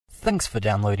Thanks for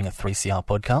downloading a 3CR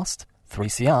podcast.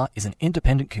 3CR is an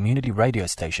independent community radio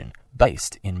station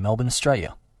based in Melbourne,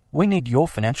 Australia. We need your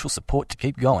financial support to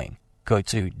keep going. Go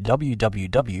to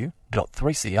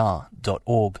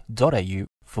www.3cr.org.au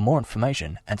for more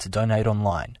information and to donate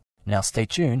online. Now stay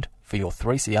tuned for your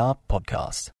 3CR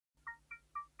podcast.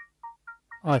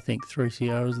 I think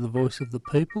 3CR is the voice of the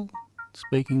people,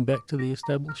 speaking back to the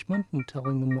establishment and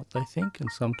telling them what they think,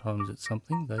 and sometimes it's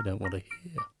something they don't want to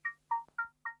hear.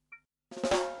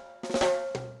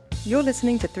 You're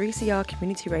listening to 3CR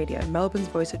Community Radio, Melbourne's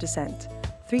Voice of Dissent.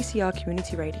 3CR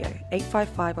Community Radio,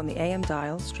 855 on the AM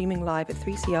dial, streaming live at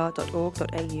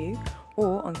 3cr.org.au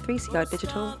or on 3CR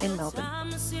Digital in Melbourne.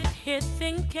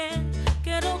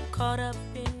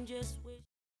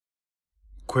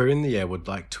 Queer in the Air would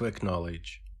like to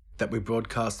acknowledge that we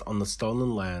broadcast on the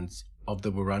stolen lands of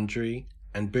the Wurundjeri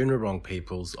and Boonwurrung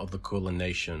peoples of the Kulin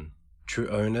Nation, true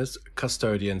owners,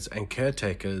 custodians and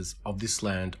caretakers of this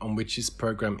land on which this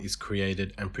program is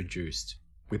created and produced.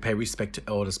 We pay respect to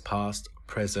elders past,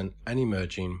 present and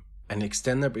emerging, and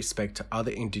extend that respect to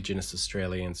other Indigenous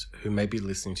Australians who may be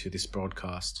listening to this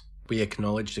broadcast. We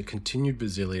acknowledge the continued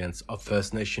resilience of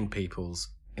First Nation peoples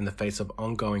in the face of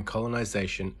ongoing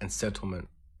colonisation and settlement.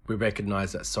 We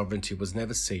recognise that sovereignty was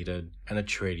never ceded and a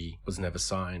treaty was never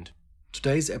signed.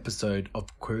 Today's episode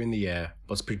of Queer in the Air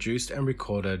was produced and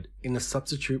recorded in a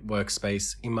substitute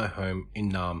workspace in my home in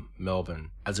Naarm,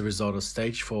 Melbourne, as a result of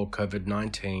Stage 4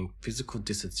 COVID-19 physical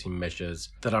distancing measures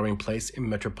that are in place in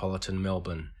metropolitan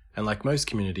Melbourne. And like most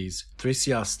communities,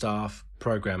 3CR staff,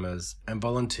 programmers and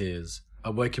volunteers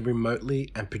are working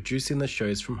remotely and producing the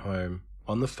shows from home,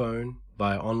 on the phone,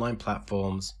 via online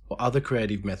platforms or other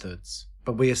creative methods.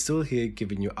 But we are still here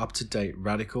giving you up-to-date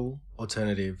radical,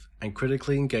 alternative and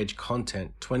critically engaged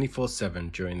content 24/7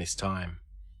 during this time.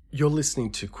 You're listening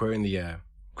to Queer in the Air,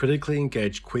 critically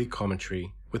engaged queer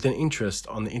commentary with an interest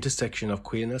on the intersection of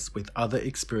queerness with other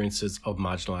experiences of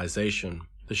marginalisation.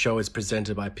 The show is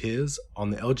presented by peers on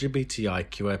the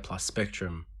LGBTIQA+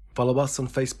 spectrum. Follow us on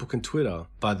Facebook and Twitter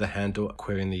via the handle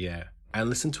Queer in the Air and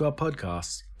listen to our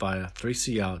podcasts via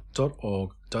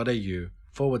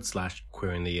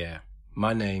 3cr.org.au/Queer in the Air.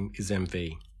 My name is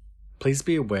MV. Please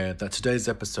be aware that today's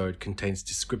episode contains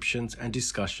descriptions and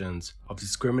discussions of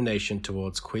discrimination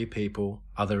towards queer people,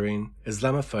 othering,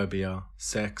 Islamophobia,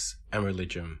 sex, and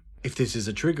religion. If this is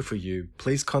a trigger for you,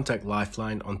 please contact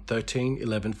Lifeline on 13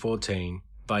 11 14,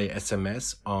 via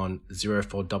SMS on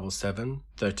 0477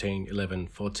 13 11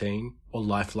 14 or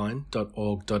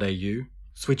lifeline.org.au,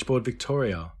 Switchboard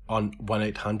Victoria on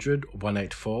 1800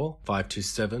 184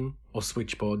 527 or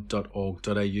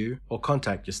switchboard.org.au or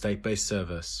contact your state-based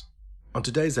service. On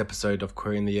today's episode of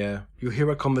Queer in the Air, you'll hear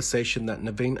a conversation that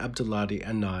Naveen Abduladi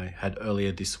and I had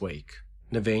earlier this week.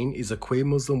 Naveen is a queer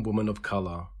Muslim woman of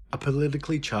colour, a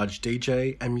politically charged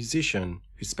DJ and musician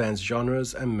who spans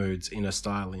genres and moods in her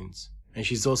stylings, and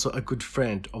she's also a good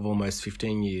friend of almost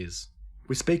 15 years.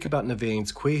 We speak about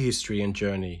Naveen's queer history and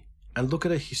journey, and look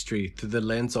at her history through the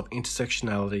lens of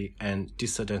intersectionality and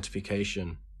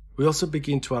disidentification. We also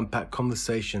begin to unpack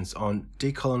conversations on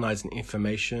decolonising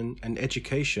information and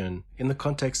education in the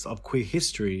context of queer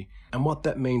history and what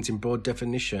that means in broad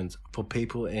definitions for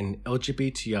people in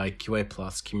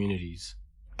LGBTIQA+ communities.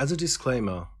 As a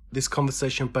disclaimer, this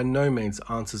conversation by no means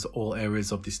answers all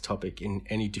areas of this topic in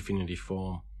any definitive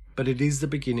form, but it is the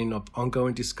beginning of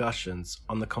ongoing discussions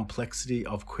on the complexity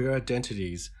of queer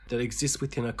identities that exist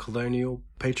within a colonial,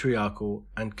 patriarchal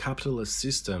and capitalist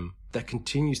system that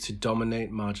continues to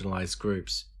dominate marginalised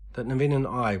groups that Naveen and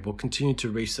I will continue to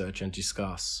research and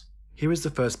discuss. Here is the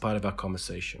first part of our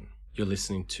conversation. You're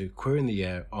listening to Queer in the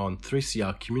Air on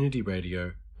 3CR Community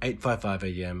Radio, 855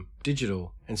 AM,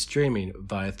 digital and streaming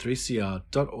via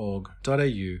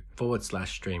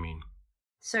 3cr.org.au/streaming.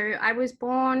 So I was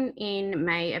born in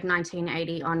May of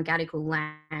 1980 on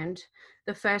Gadigal land,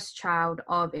 the first child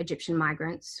of Egyptian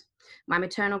migrants. My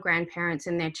maternal grandparents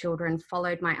and their children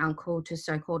followed my uncle to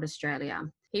so-called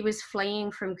Australia. He was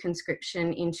fleeing from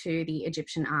conscription into the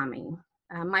Egyptian army.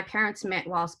 My parents met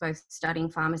whilst both studying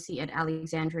pharmacy at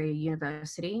Alexandria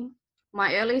University.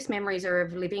 My earliest memories are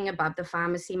of living above the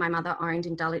pharmacy my mother owned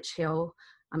in Dulwich Hill,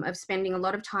 of spending a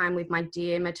lot of time with my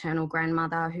dear maternal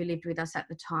grandmother who lived with us at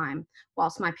the time,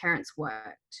 whilst my parents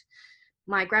worked.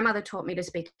 My grandmother taught me to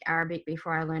speak Arabic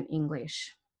before I learned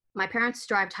English. My parents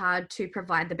strived hard to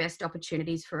provide the best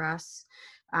opportunities for us.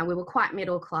 We were quite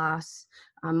middle class.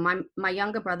 My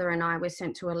younger brother and I were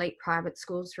sent to elite private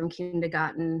schools from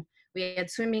kindergarten. We had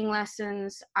swimming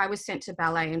lessons. I was sent to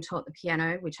ballet and taught the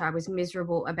piano, which I was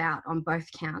miserable about on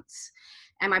both counts.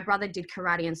 And my brother did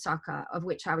karate and soccer, of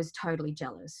which I was totally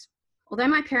jealous. Although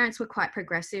my parents were quite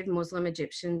progressive Muslim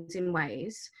Egyptians in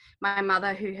ways, my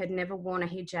mother, who had never worn a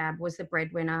hijab, was the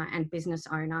breadwinner and business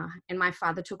owner, and my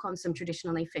father took on some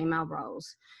traditionally female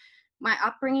roles. My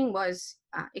upbringing was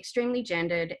extremely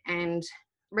gendered and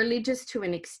religious to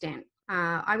an extent.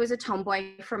 I was a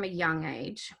tomboy from a young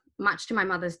age, much to my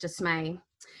mother's dismay.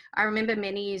 I remember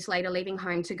many years later leaving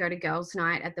home to go to girls'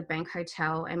 night at the Bank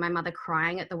Hotel and my mother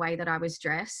crying at the way that I was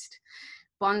dressed.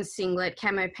 Bond singlet,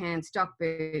 camo pants, dock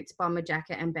boots, bomber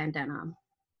jacket and bandana.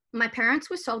 My parents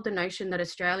were sold the notion that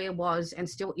Australia was and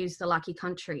still is the lucky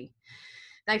country.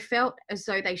 They felt as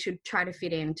though they should try to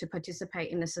fit in to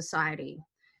participate in the society.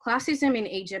 Classism in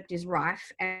Egypt is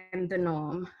rife and the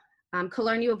norm.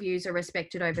 Colonial views are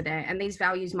respected over there and these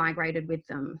values migrated with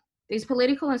them. These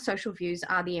political and social views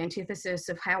are the antithesis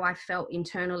of how I felt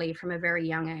internally from a very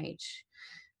young age.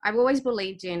 I've always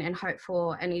believed in and hoped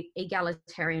for an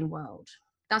egalitarian world.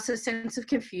 Thus, a sense of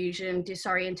confusion,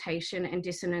 disorientation, and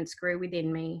dissonance grew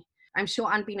within me, I'm sure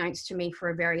unbeknownst to me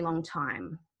for a very long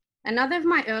time. Another of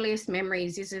my earliest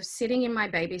memories is of sitting in my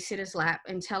babysitter's lap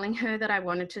and telling her that I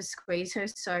wanted to squeeze her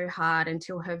so hard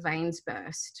until her veins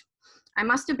burst. I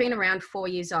must have been around 4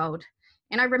 years old,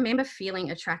 and I remember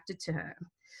feeling attracted to her.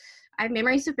 I have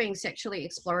memories of being sexually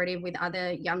explorative with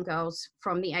other young girls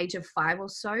from the age of 5 or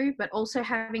so, but also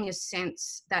having a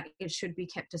sense that it should be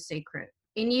kept a secret.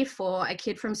 In year 4, a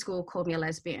kid from school called me a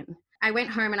lesbian. I went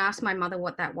home and asked my mother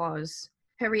what that was.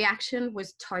 Her reaction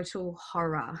was total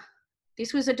horror.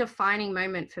 This was a defining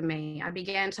moment for me. I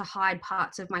began to hide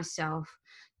parts of myself,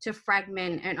 to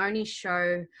fragment and only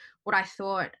show what I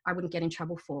thought I wouldn't get in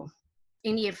trouble for.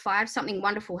 In year 5, something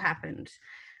wonderful happened.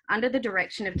 Under the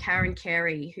direction of Karen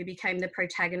Carey, who became the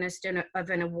protagonist of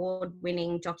an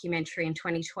award-winning documentary in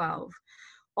 2012,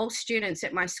 all students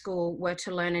at my school were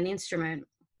to learn an instrument.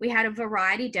 We had a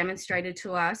variety demonstrated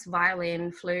to us: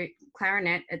 violin, flute,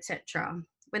 clarinet, etc.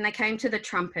 When they came to the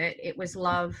trumpet, it was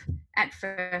love at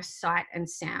first sight and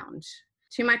sound.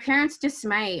 To my parents'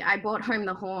 dismay, I brought home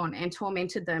the horn and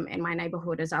tormented them in my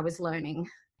neighbourhood as I was learning.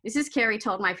 Mrs. Carey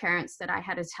told my parents that I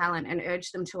had a talent and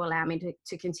urged them to allow me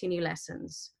to continue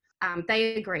lessons.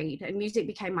 They agreed, and music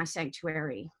became my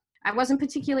sanctuary. I wasn't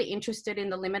particularly interested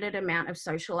in the limited amount of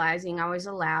socialising I was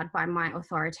allowed by my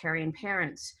authoritarian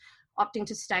parents, opting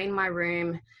to stay in my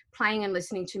room, playing and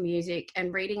listening to music,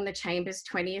 and reading the Chambers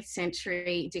 20th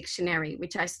Century Dictionary,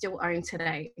 which I still own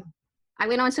today. I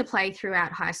went on to play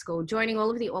throughout high school, joining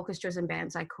all of the orchestras and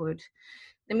bands I could.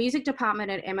 The music department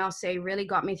at MLC really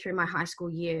got me through my high school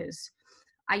years.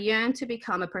 I yearned to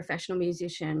become a professional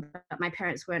musician, but my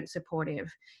parents weren't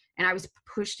supportive, and I was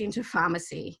pushed into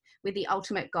pharmacy, with the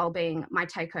ultimate goal being my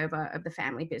takeover of the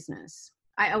family business.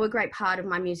 I owe a great part of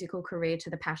my musical career to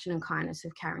the passion and kindness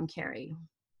of Karen Carey.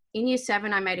 In year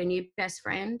 7, I made a new best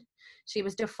friend. She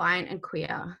was defiant and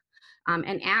queer,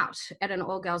 and out at an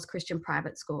all-girls Christian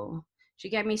private school. She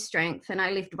gave me strength, and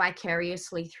I lived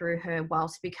vicariously through her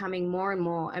whilst becoming more and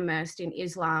more immersed in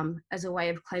Islam as a way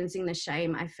of cleansing the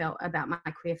shame I felt about my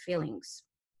queer feelings.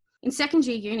 In second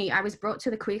year uni, I was brought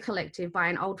to the Queer Collective by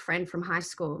an old friend from high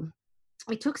school.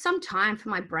 It took some time for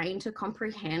my brain to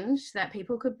comprehend that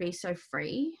people could be so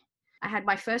free. I had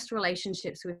my first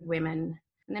relationships with women,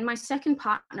 and then my second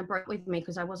partner broke with me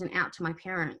because I wasn't out to my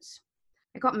parents.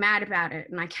 I got mad about it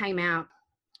and I came out,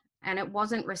 and it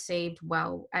wasn't received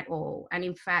well at all. And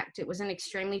in fact, it was an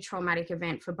extremely traumatic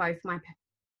event for both my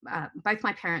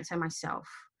parents and myself.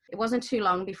 It wasn't too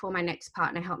long before my next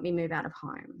partner helped me move out of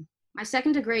home. My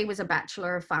second degree was a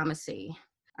Bachelor of Pharmacy.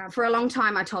 For a long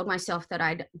time, I told myself that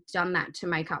I'd done that to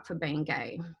make up for being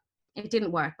gay. It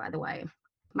didn't work, by the way.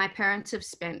 My parents have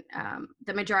spent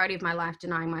the majority of my life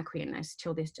denying my queerness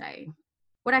till this day.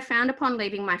 What I found upon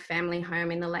leaving my family home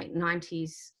in the late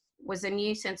 90s was a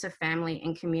new sense of family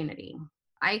and community.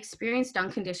 I experienced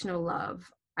unconditional love.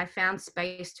 I found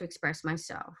space to express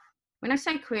myself. When I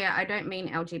say queer, I don't mean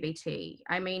LGBT.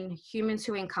 I mean humans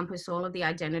who encompass all of the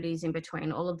identities in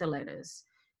between all of the letters.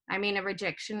 I mean a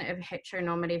rejection of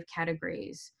heteronormative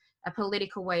categories, a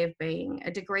political way of being, a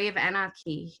degree of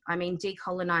anarchy. I mean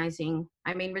decolonizing.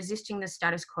 I mean resisting the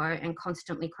status quo and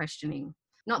constantly questioning.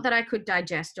 Not that I could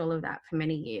digest all of that for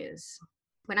many years.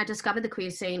 When I discovered the queer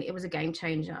scene, it was a game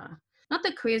changer. Not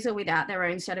that queers are without their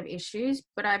own set of issues,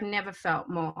 but I've never felt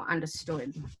more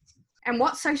understood. And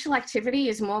what social activity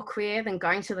is more queer than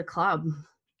going to the club?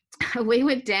 We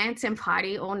would dance and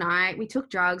party all night. We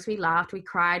took drugs, we laughed, we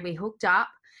cried, we hooked up,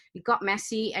 we got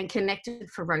messy and connected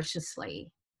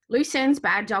ferociously. Loose Ends,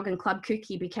 Bad Dog and Club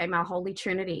Kooky became our holy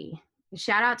trinity.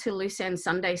 Shout out to Loose Ends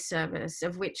Sunday service,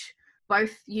 of which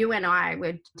both you and I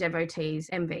were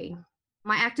devotees, MV.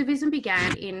 My activism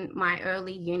began in my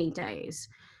early uni days.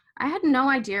 I had no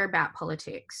idea about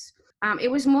politics.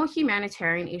 It was more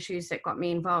humanitarian issues that got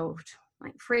me involved,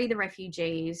 like free the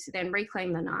refugees, then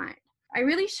reclaim the night. I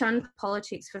really shunned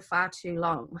politics for far too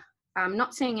long,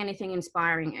 not seeing anything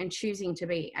inspiring and choosing to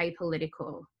be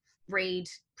apolitical, read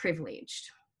privileged.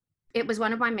 It was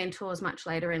one of my mentors much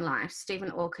later in life,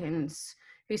 Stephen Orkins,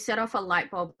 who set off a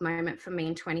light bulb moment for me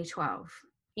in 2012.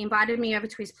 He invited me over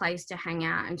to his place to hang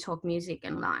out and talk music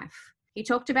and life. He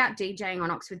talked about DJing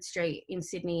on Oxford Street in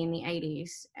Sydney in the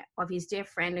 80s, of his dear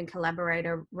friend and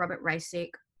collaborator, Robert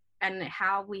Rasick, and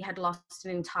how we had lost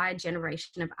an entire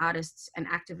generation of artists and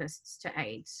activists to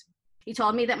AIDS. He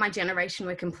told me that my generation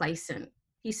were complacent.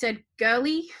 He said,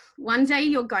 "Girlie, one day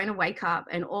you're going to wake up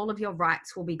and all of your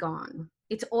rights will be gone.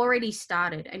 It's already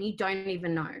started and you don't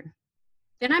even know."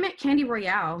 Then I met Candy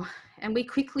Royale and we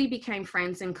quickly became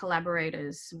friends and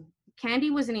collaborators. Candy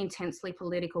was an intensely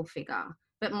political figure,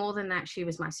 but more than that, she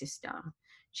was my sister.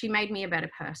 She made me a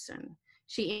better person.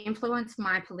 She influenced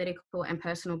my political and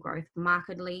personal growth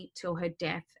markedly till her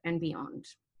death and beyond.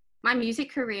 My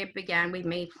music career began with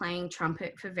me playing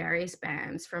trumpet for various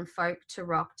bands, from folk to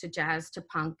rock to jazz to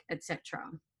punk, etc.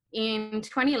 In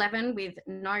 2011, with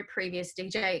no previous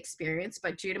DJ experience,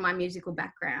 but due to my musical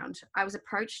background, I was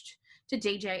approached to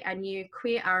DJ a new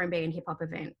queer R&B and hip hop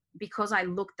event because I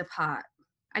looked the part.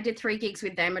 I did 3 gigs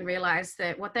with them and realized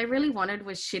that what they really wanted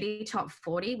was shitty top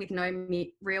 40 with no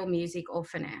real music or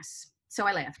finesse. So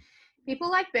I left.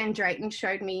 People like Ben Drayton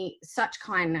showed me such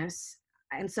kindness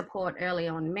and support early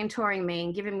on, mentoring me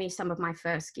and giving me some of my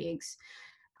first gigs,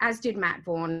 as did Matt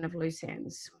Vaughan of Loose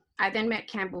Ends. I then met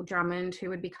Campbell Drummond, who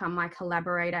would become my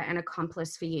collaborator and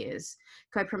accomplice for years,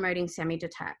 co-promoting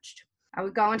Semi-Detached. I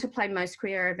would go on to play most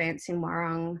queer events in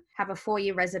Warrung, have a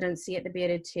 4-year residency at the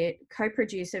Bearded Tit,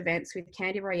 co-produce events with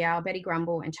Candy Royale, Betty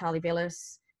Grumble and Charlie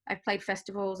Villas. I've played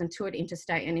festivals and toured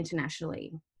interstate and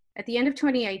internationally. At the end of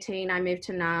 2018, I moved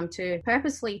to Naarm to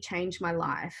purposely change my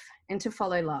life and to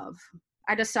follow love.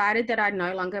 I decided that I'd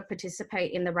no longer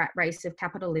participate in the rat race of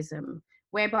capitalism,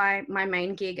 whereby my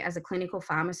main gig as a clinical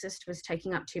pharmacist was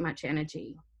taking up too much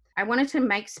energy. I wanted to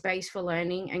make space for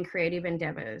learning and creative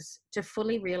endeavours to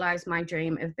fully realise my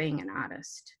dream of being an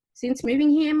artist. Since moving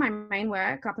here, my main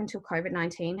work up until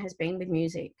COVID-19 has been with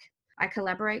music. I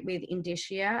collaborate with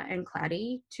Indicia and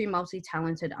Claddy, 2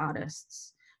 multi-talented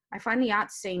artists. I find the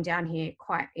arts scene down here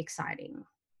quite exciting.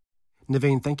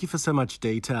 Naveen, thank you for so much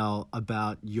detail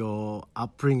about your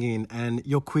upbringing and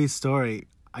your queer story.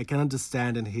 I can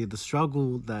understand and hear the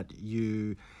struggle that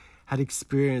you had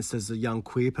experienced as a young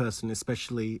queer person,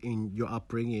 especially in your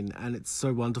upbringing. And it's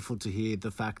so wonderful to hear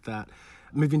the fact that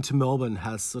moving to Melbourne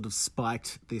has sort of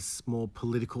spiked this more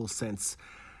political sense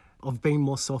of being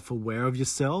more self-aware of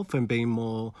yourself and being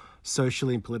more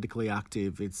socially and politically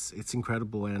active. It's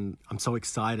incredible, and I'm so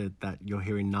excited that you're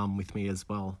here in Naarm with me as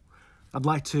well. I'd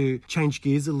like to change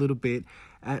gears a little bit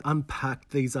and unpack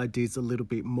these ideas a little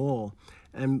bit more.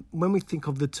 And when we think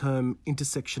of the term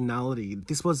intersectionality,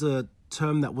 this was a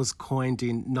term that was coined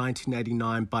in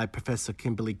 1989 by Professor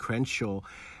Kimberly Crenshaw,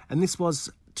 and this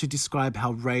was to describe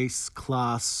how race,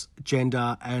 class,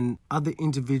 gender, and other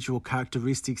individual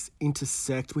characteristics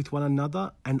intersect with one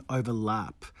another and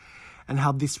overlap, and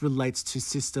how this relates to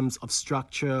systems of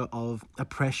structure, of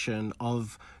oppression,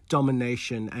 of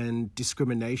domination and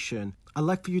discrimination. I'd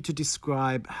like for you to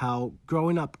describe how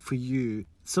growing up for you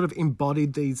sort of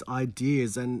embodied these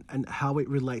ideas and how it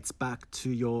relates back to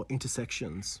your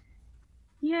intersections.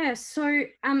 Yeah, so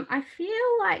I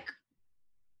feel like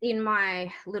in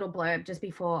my little blurb just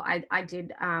before, I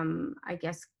did, I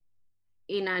guess,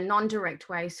 in a non-direct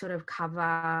way, sort of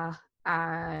cover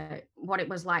what it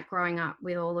was like growing up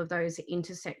with all of those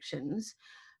intersections.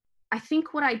 I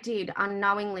think what I did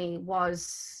unknowingly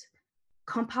was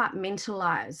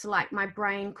compartmentalize, like my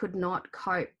brain could not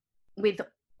cope with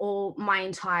all my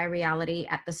entire reality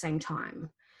at the same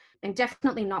time. And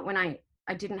definitely not when I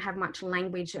didn't have much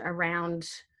language around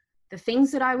the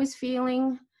things that I was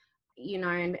feeling, you know,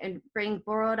 and being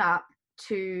brought up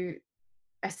to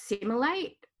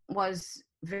assimilate was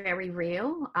very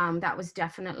real. That was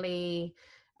definitely,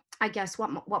 I guess,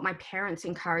 what my parents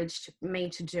encouraged me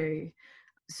to do.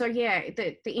 So yeah,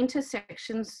 the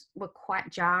intersections were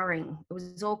quite jarring. It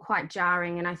was all quite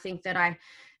jarring, and I think that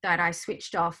I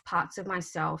switched off parts of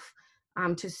myself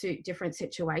to suit different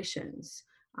situations,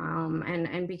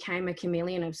 and became a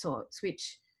chameleon of sorts,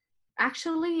 which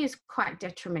actually is quite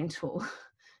detrimental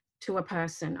to a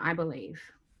person, I believe.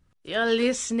 You're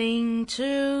listening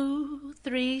to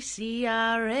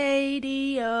 3CR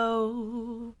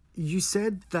Radio. You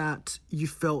said that you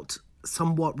felt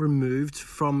somewhat removed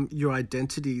from your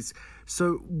identities.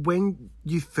 So when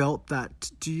you felt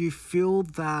that, do you feel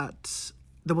that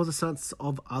there was a sense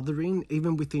of othering,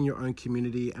 even within your own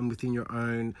community and within your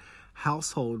own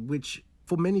household, which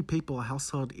for many people, a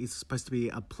household is supposed to be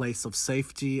a place of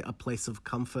safety, a place of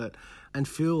comfort, and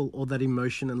feel all that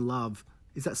emotion and love.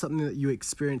 Is that something that you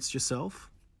experienced yourself?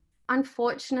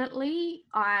 Unfortunately,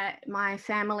 my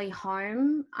family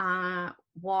home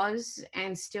was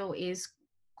and still is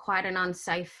quite an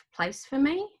unsafe place for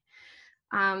me.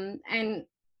 And,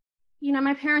 you know,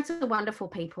 my parents are wonderful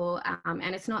people,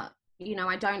 and it's not, you know,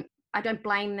 I don't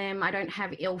blame them. I don't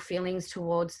have ill feelings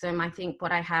towards them. I think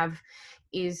what I have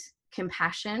is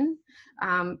compassion,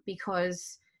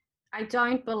 because I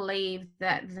don't believe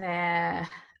that their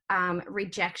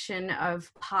rejection of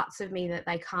parts of me that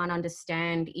they can't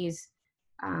understand is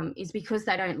because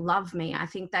they don't love me. I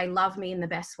think they love me in the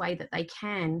best way that they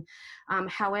can.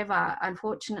 However,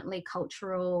 unfortunately,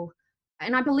 cultural,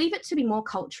 and I believe it to be more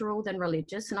cultural than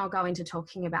religious, and I'll go into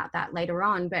talking about that later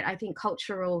on, but I think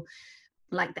cultural,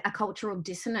 like a cultural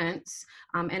dissonance,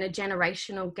 and a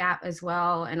generational gap as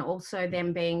well, and also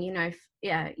them being,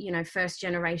 first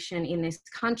generation in this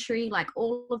country, like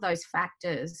all of those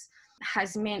factors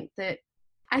has meant that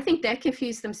I think they're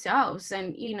confused themselves,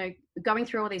 and, you know, going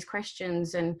through all these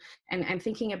questions and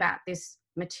thinking about this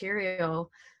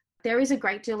material, there is a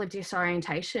great deal of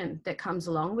disorientation that comes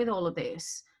along with all of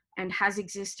this and has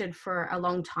existed for a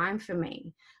long time for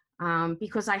me.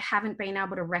 Because I haven't been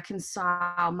able to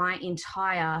reconcile my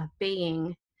entire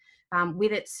being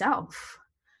with itself.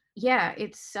 Yeah,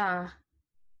 it's a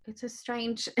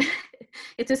strange,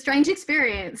 it's a strange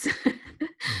experience.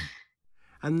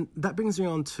 And that brings me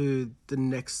on to the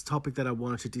next topic that I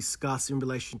wanted to discuss in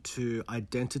relation to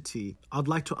identity. I'd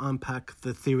like to unpack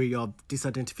the theory of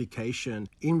disidentification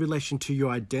in relation to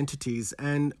your identities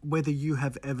and whether you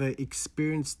have ever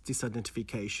experienced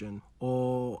disidentification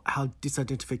or how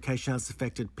disidentification has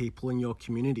affected people in your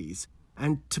communities.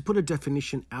 And to put a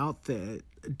definition out there,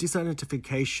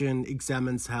 disidentification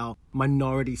examines how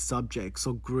minority subjects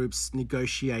or groups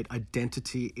negotiate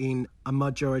identity in a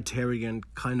majoritarian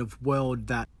kind of world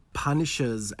that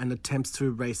punishes and attempts to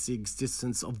erase the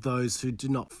existence of those who do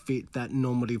not fit that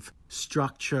normative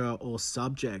structure or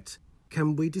subject.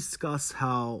 Can we discuss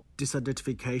how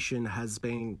disidentification has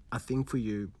been a thing for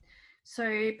you?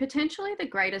 So potentially the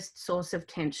greatest source of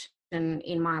tension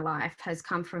in my life has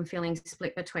come from feeling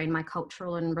split between my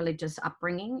cultural and religious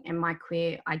upbringing and my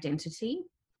queer identity.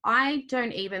 I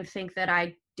don't even think that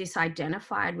I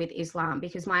disidentified with Islam,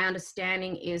 because my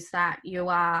understanding is that you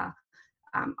are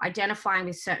identifying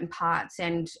with certain parts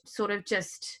and sort of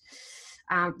just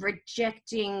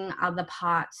rejecting other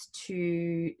parts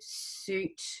to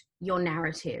suit your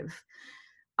narrative.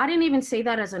 I didn't even see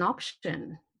that as an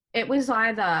option. It was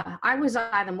I was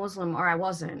either Muslim or I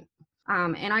wasn't.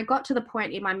 And I got to the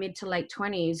point in my mid to late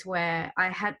 20s where I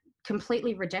had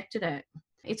completely rejected it.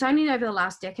 It's only over the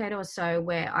last decade or so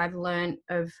where I've learned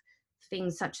of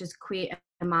things such as queer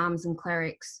imams and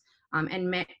clerics, and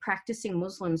met practicing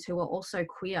Muslims who are also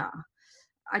queer.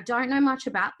 I don't know much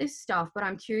about this stuff, but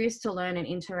I'm curious to learn and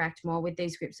interact more with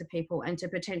these groups of people and to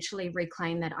potentially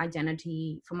reclaim that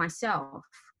identity for myself.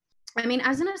 I mean,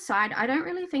 as an aside, I don't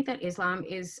really think that Islam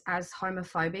is as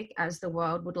homophobic as the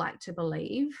world would like to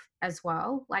believe as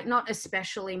well. Like, not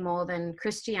especially more than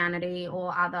Christianity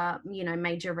or other, you know,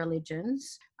 major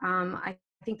religions. I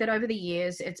think that over the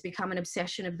years, it's become an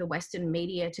obsession of the Western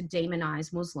media to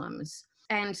demonize Muslims.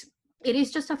 And it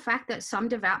is just a fact that some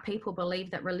devout people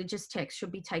believe that religious texts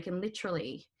should be taken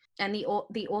literally. And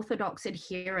the orthodox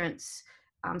adherence,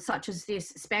 such as this,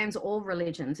 spans all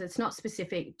religions. It's not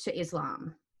specific to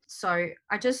Islam. So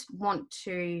I just want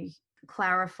to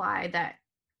clarify that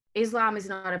Islam is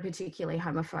not a particularly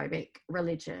homophobic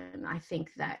religion. I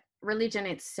think that religion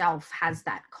itself has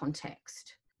that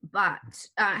context. But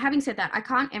having said that, I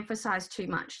can't emphasize too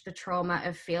much the trauma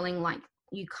of feeling like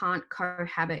you can't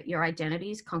cohabit your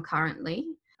identities concurrently.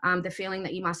 The feeling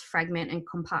that you must fragment and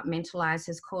compartmentalize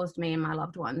has caused me and my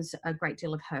loved ones a great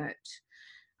deal of hurt.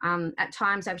 At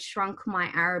times, I've shrunk my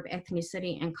Arab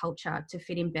ethnicity and culture to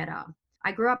fit in better.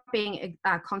 I grew up being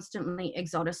constantly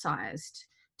exoticized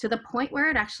to the point where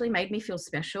it actually made me feel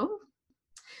special.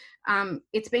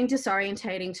 It's been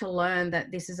disorientating to learn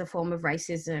that this is a form of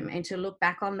racism and to look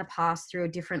back on the past through a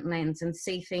different lens and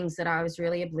see things that I was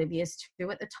really oblivious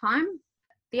to at the time.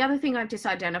 The other thing I've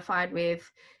disidentified with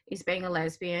is being a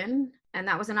lesbian, and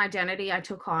that was an identity I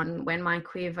took on when my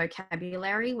queer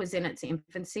vocabulary was in its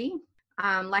infancy.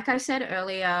 Like I said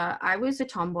earlier, I was a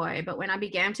tomboy, but when I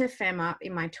began to femme up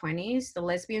in my 20s, the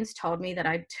lesbians told me that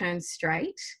I'd turned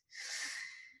straight.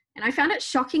 And I found it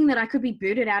shocking that I could be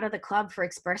booted out of the club for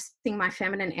expressing my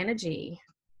feminine energy.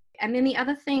 And then the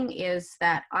other thing is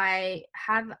that I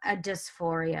have a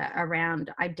dysphoria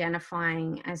around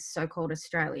identifying as so-called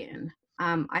Australian.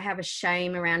 I have a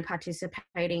shame around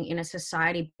participating in a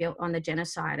society built on the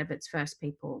genocide of its first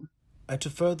people. And to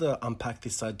further unpack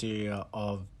this idea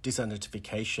of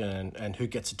disidentification and who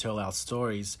gets to tell our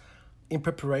stories, in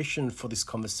preparation for this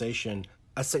conversation,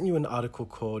 I sent you an article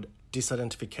called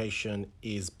Disidentification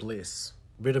is Bliss,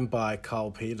 written by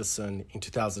Carl Peterson in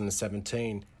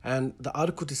 2017. And the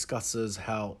article discusses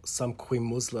how some queer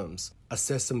Muslims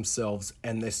assess themselves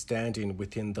and their standing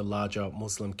within the larger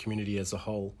Muslim community as a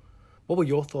whole. What were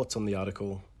your thoughts on the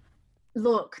article?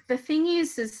 Look, the thing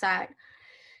is that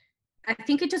I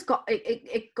think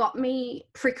it got me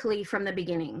prickly from the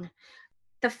beginning.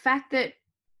 The fact that,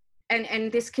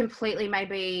 and this completely may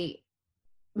be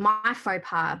my faux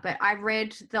pas, but I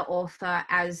read the author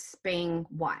as being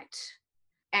white.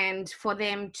 And for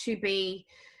them to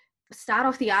start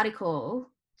off the article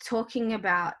talking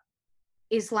about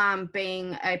Islam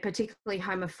being a particularly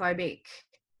homophobic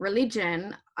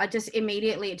religion, I just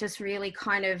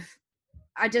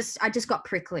got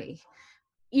prickly.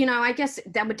 You know, I guess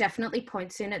there were definitely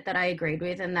points in it that I agreed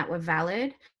with and that were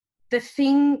valid. The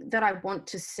thing that I want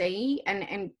to see,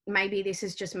 and maybe this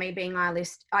is just me being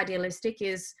idealistic,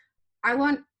 is I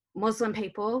want Muslim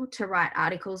people to write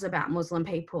articles about Muslim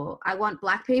people. I want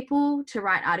Black people to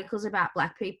write articles about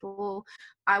Black people.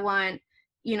 I want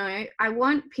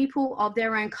people of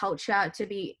their own culture to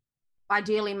be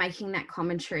ideally making that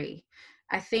commentary.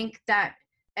 I think that,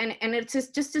 and it's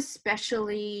just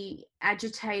especially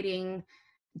agitating.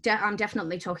 I'm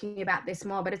definitely talking about this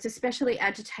more, but it's especially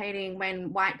agitating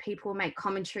when white people make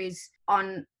commentaries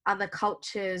on other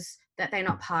cultures that they're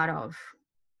not part of.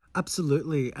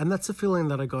 Absolutely. And that's a feeling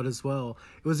that I got as well.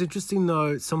 It was interesting,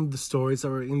 though, some of the stories that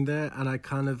were in there, and I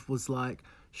kind of was like,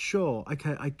 sure,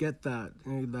 okay, I get that,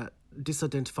 that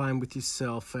disidentifying with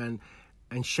yourself and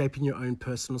shaping your own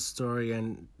personal story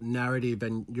and narrative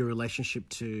and your relationship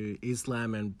to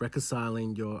Islam and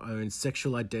reconciling your own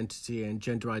sexual identity and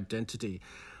gender identity.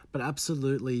 But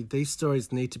absolutely, these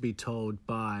stories need to be told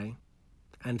by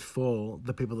and for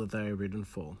the people that they are written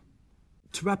for.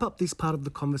 To wrap up this part of the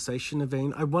conversation,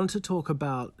 Naveen, I wanted to talk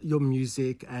about your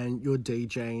music and your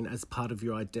DJing as part of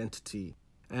your identity,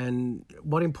 and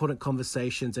what important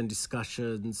conversations and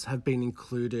discussions have been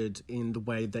included in the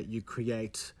way that you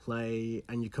create, play,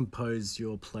 and you compose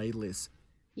your playlist.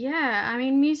 Yeah, I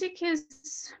mean, music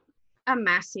is a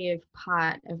massive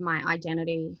part of my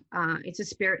identity. It's a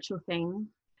spiritual thing.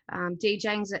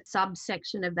 DJing's a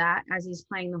subsection of that, as is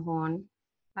playing the horn.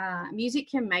 Music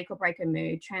can make or break a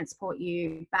mood, transport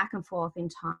you back and forth in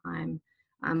time.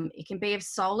 It can be of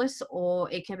solace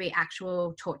or it can be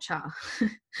actual torture.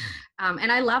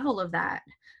 And I love all of that.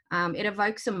 It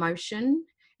evokes emotion.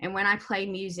 And when I play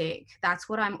music, that's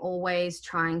what I'm always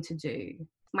trying to do.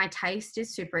 My taste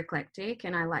is super eclectic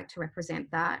and I like to represent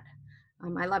that.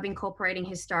 I love incorporating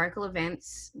historical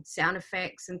events, sound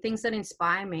effects, and things that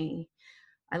inspire me.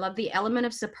 I love the element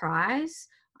of surprise.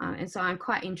 And so I'm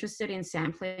quite interested in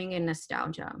sampling and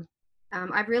nostalgia.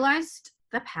 I've realized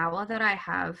the power that I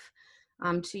have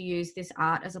to use this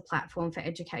art as a platform for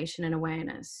education and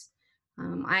awareness.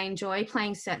 I enjoy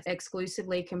playing sets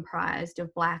exclusively comprised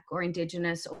of Black or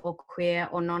Indigenous or queer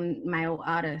or non-male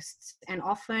artists. And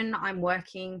often I'm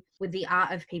working with the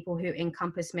art of people who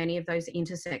encompass many of those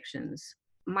intersections.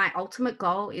 My ultimate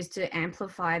goal is to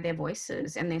amplify their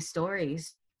voices and their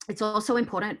stories. It's also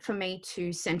important for me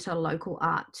to center local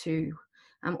art too.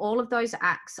 All of those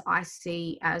acts I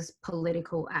see as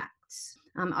political acts.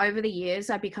 Over the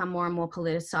years, I've become more and more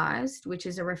politicized, which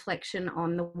is a reflection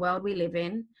on the world we live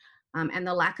in and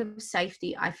the lack of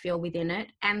safety I feel within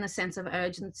it, and the sense of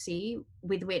urgency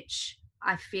with which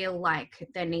I feel like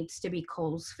there needs to be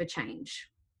calls for change.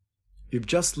 You've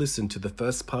just listened to the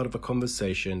first part of a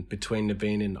conversation between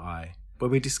Naveen and I, where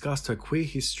we discussed her queer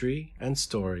history and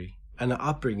story, and her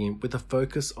upbringing with a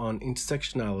focus on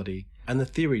intersectionality and the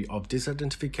theory of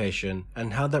disidentification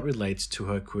and how that relates to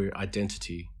her queer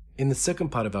identity. In the second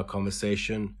part of our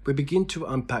conversation, we begin to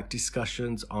unpack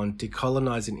discussions on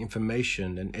decolonizing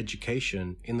information and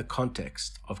education in the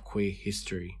context of queer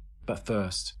history. But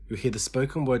first, you'll hear the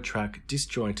spoken word track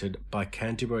Disjointed by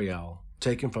Candy Royale,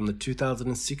 taken from the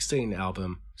 2016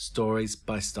 album Stories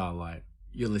by Starlight.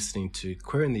 You're listening to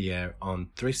Queer in the Air on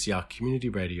 3CR Community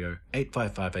Radio,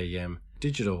 855 AM,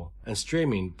 digital, and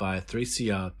streaming via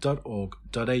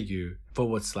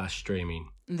 3cr.org.au/streaming.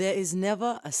 There is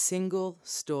never a single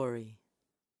story.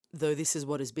 Though this is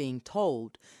what is being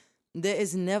told, there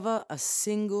is never a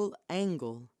single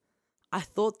angle. I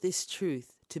thought this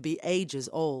truth to be ages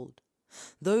old.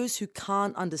 Those who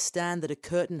can't understand that a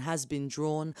curtain has been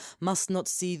drawn must not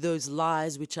see those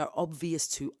lies which are obvious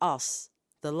to us,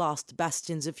 the last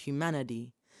bastions of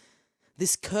humanity.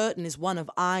 This curtain is one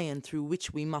of iron through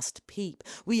which we must peep.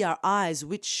 We are eyes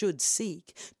which should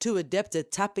seek, too adept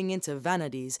at tapping into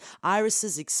vanities,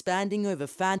 irises expanding over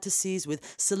fantasies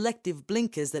with selective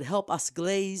blinkers that help us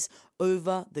glaze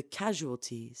over the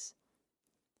casualties.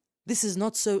 This is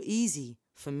not so easy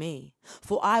for me,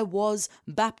 for I was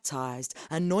baptized,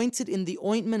 anointed in the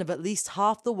ointment of at least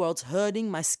half the world's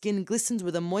hurting. My skin glistens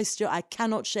with a moisture I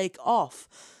cannot shake off.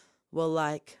 Well,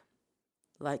 like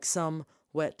some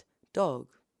wet dog.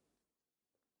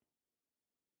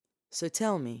 So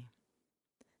tell me,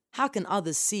 how can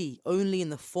others see only in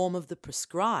the form of the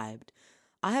prescribed?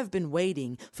 I have been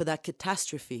waiting for that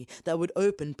catastrophe that would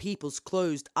open people's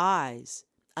closed eyes.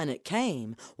 And it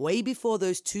came way before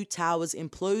those two towers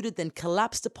imploded, then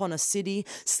collapsed upon a city,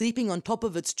 sleeping on top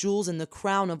of its jewels and the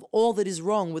crown of all that is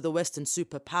wrong with a Western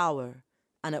superpower.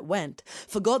 And it went,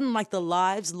 forgotten like the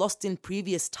lives lost in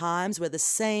previous times where the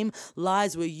same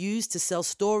lies were used to sell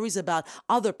stories about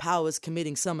other powers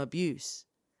committing some abuse.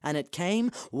 And it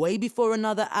came way before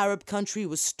another Arab country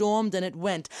was stormed, and it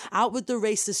went out with the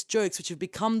racist jokes which have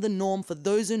become the norm for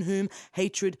those in whom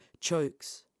hatred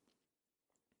chokes.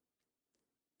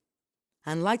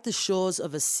 And like the shores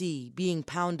of a sea being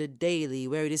pounded daily,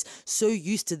 where it is so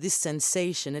used to this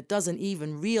sensation it doesn't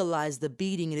even realize the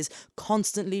beating it is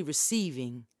constantly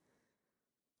receiving,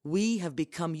 we have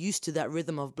become used to that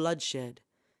rhythm of bloodshed,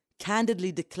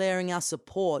 candidly declaring our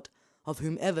support of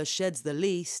whomever sheds the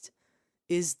least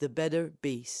is the better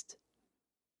beast.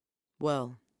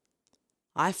 Well,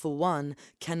 I, for one,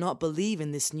 cannot believe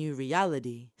in this new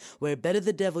reality, where better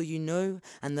the devil you know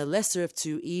and the lesser of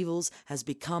two evils has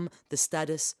become the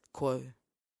status quo.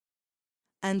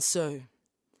 And so,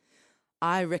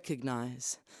 I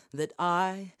recognize that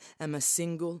I am a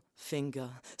single finger,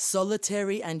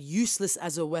 solitary and useless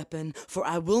as a weapon, for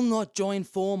I will not join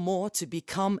four more to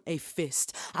become a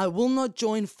fist. I will not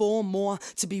join four more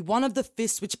to be one of the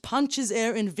fists which punches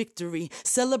air in victory,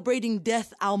 celebrating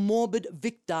death, our morbid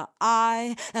victor.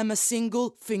 I am a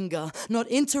single finger, not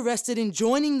interested in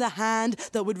joining the hand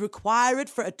that would require it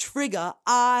for a trigger.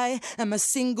 I am a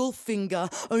single finger,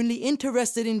 only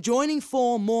interested in joining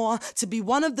four more to be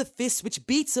one of the fists which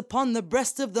beats upon the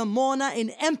breast of the mourner in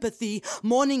empathy,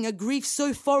 mourning a grief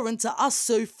so foreign to us,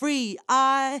 so free.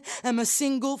 I am a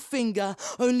single finger,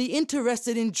 only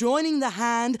interested in joining the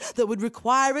hand that would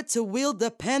require it to wield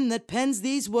the pen that pens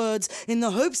these words, in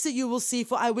the hopes that you will see,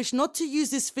 for I wish not to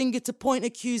use this finger to point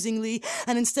accusingly,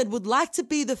 and instead would like to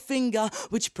be the finger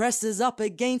which presses up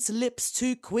against lips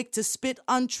too quick to spit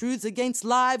untruths against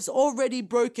lives already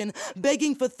broken,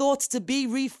 begging for thoughts to be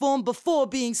reformed before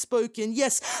being spoken.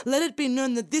 Yes, let it be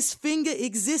known that this finger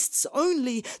exists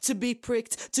only to be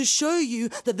pricked, to show you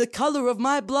that the color of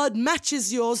my blood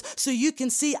matches yours, so you can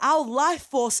see our life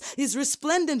force is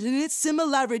resplendent in its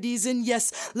similarities. And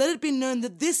yes, let it be known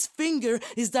that this finger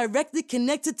is directly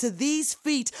connected to these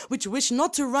feet, which wish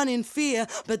not to run in fear,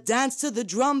 but dance to the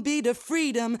drumbeat of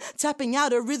freedom, tapping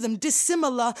out a rhythm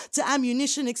dissimilar to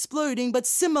ammunition exploding, but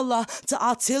similar to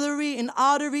artillery in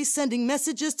arteries, sending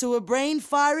messages to a brain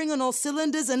firing on all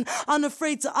cylinders and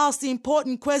unafraid to ask the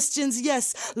important questions.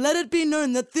 Yes, let it be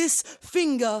known that this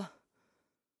finger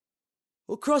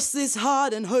will cross this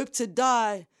heart and hope to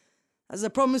die, as a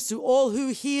promise to all who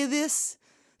hear this,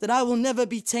 that I will never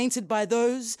be tainted by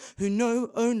those who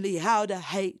know only how to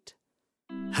hate.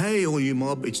 Hey all you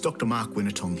mob, it's Dr. Mark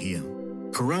Winnertong here.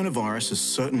 Coronavirus has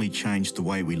certainly changed the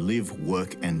way we live,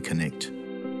 work and connect.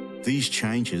 These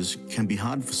changes can be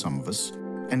hard for some of us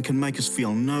and can make us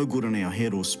feel no good in our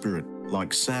head or spirit,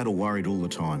 like sad or worried all the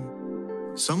time.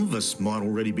 Some of us might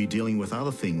already be dealing with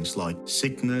other things like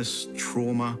sickness,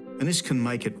 trauma, and this can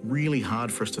make it really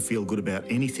hard for us to feel good about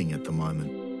anything at the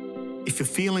moment. If you're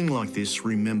feeling like this,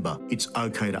 remember, it's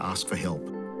okay to ask for help.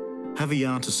 Have a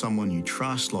yarn to someone you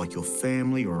trust, like your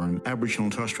family or an Aboriginal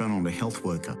and Torres Strait Islander health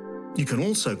worker. You can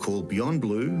also call Beyond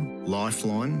Blue,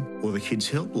 Lifeline, or the Kids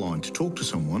Helpline to talk to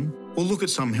someone, or look at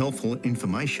some helpful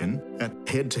information at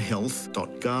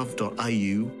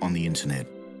headtohealth.gov.au on the internet.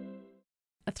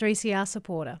 A 3CR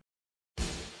supporter.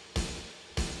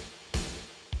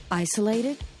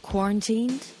 Isolated?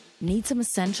 Quarantined? Need some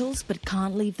essentials but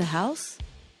can't leave the house?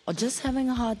 Or just having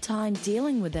a hard time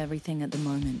dealing with everything at the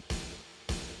moment?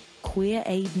 Queer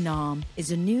Aid NARM is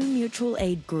a new mutual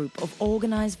aid group of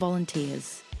organised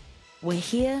volunteers. We're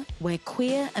here, we're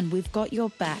queer, and we've got your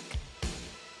back.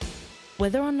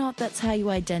 Whether or not that's how you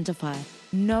identify,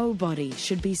 nobody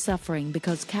should be suffering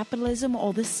because capitalism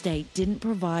or the state didn't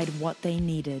provide what they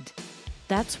needed.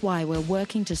 That's why we're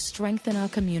working to strengthen our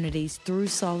communities through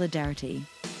solidarity.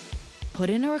 Put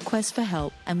in a request for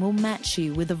help and we'll match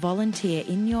you with a volunteer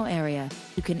in your area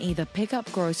who can either pick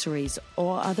up groceries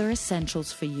or other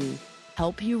essentials for you,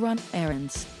 help you run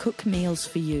errands, cook meals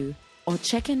for you, or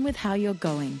check in with how you're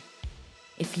going.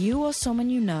 If you or someone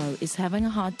you know is having a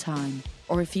hard time,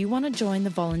 or if you want to join the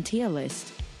volunteer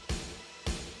list,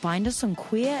 find us on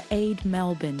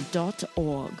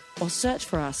queeraidmelbourne.org or search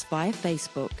for us via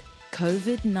Facebook,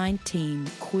 COVID-19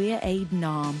 Queer Aid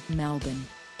NARM Melbourne.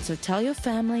 So tell your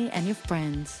family and your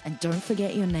friends, and don't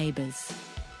forget your neighbours.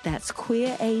 That's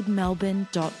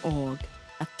queeraidmelbourne.org,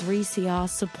 a 3CR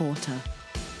supporter.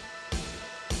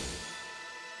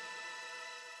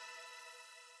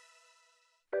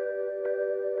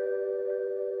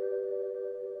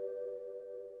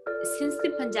 Since the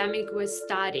pandemic was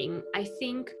starting, I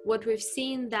think what we've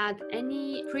seen that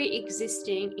any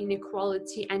pre-existing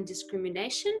inequality and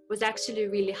discrimination was actually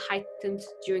really heightened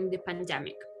during the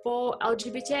pandemic. For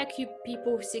LGBTIQ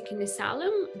people seeking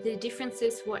asylum, the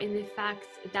differences were in the fact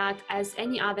that as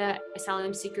any other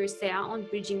asylum seekers, they are on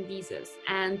bridging visas.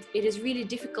 And it is really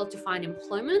difficult to find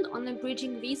employment on a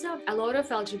bridging visa. A lot of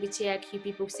LGBTIQ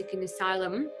people seeking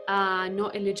asylum are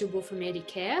not eligible for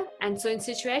Medicare. And so in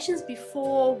situations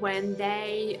before when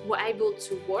they were able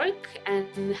to work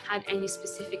and had any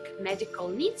specific medical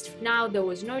needs, now there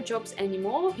was no jobs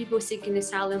anymore. People seeking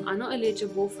asylum are not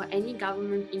eligible for any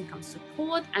government income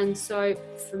support. And so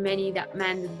for many, that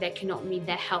meant that they cannot meet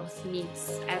their health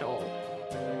needs at all.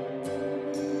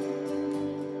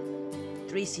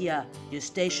 3CR, your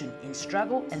station in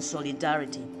struggle and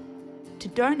solidarity. To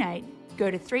donate,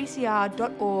 go to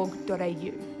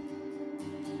 3cr.org.au.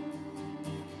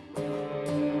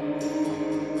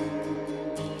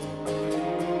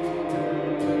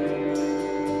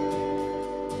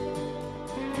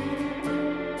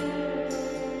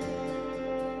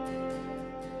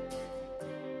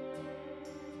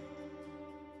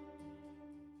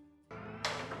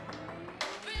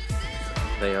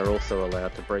 They are also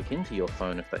allowed to break into your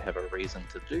phone if they have a reason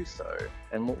to do so.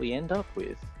 And what we end up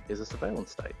with is a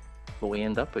surveillance state. What we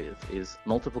end up with is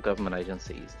multiple government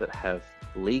agencies that have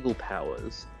legal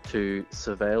powers to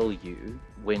surveil you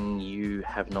when you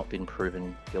have not been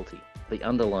proven guilty. The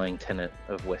underlying tenet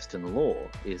of Western law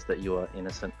is that you are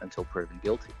innocent until proven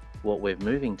guilty. What we're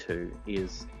moving to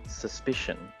is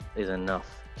suspicion is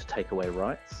enough to take away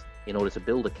rights in order to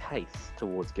build a case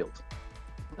towards guilt.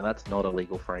 And that's not a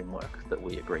legal framework that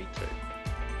we agreed to.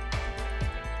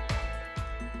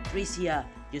 3CR,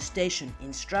 your station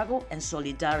in struggle and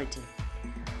solidarity.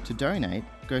 To donate,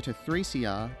 go to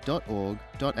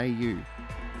 3cr.org.au.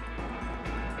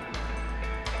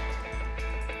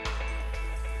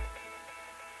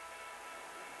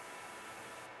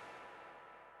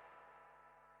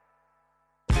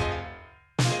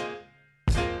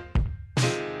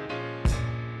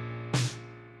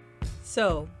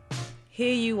 So,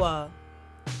 here you are,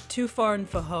 too foreign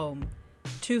for home,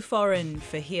 too foreign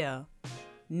for here,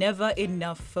 never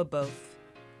enough for both.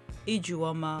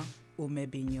 Ijuoma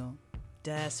Umebinyo,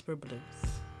 Diaspora Blues.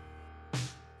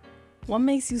 What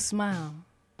makes you smile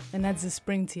and adds a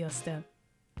spring to your step?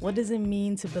 What does it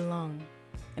mean to belong?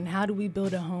 And how do we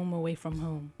build a home away from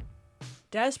home?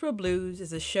 Diaspora Blues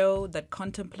is a show that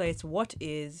contemplates what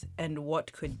is and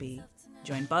what could be.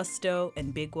 Join Busto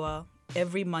and Bigwa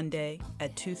every Monday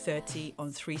at 2:30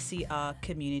 on 3CR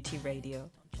Community Radio.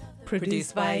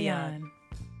 Produced by Jan.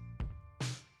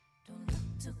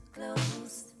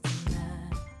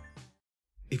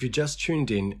 If you just tuned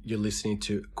in, you're listening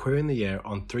to Queer in the Air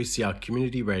on 3CR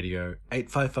Community Radio,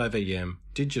 855 AM,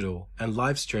 digital and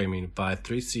live streaming via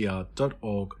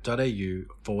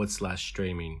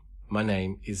 3cr.org.au/streaming. My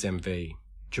name is MV.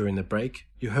 During the break,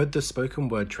 you heard the spoken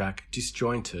word track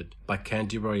Disjointed by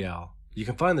Candy Royale. You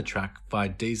can find the track via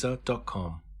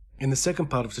Deezer.com. In the second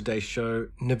part of today's show,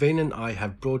 Naveen and I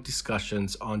have broad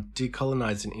discussions on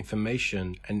decolonizing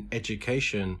information and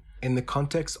education in the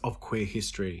context of queer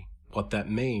history, what that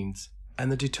means,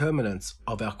 and the determinants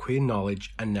of our queer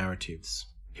knowledge and narratives.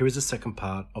 Here is the second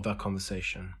part of our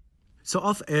conversation. So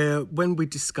off air, when we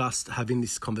discussed having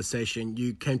this conversation,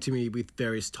 you came to me with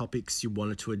various topics you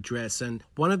wanted to address, and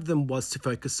one of them was to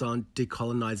focus on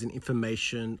decolonizing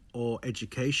information or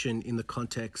education in the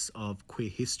context of queer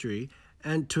history.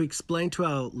 And to explain to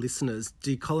our listeners,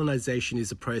 decolonization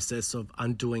is a process of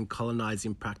undoing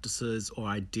colonizing practices or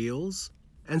ideals.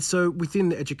 And so within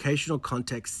the educational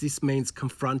context, this means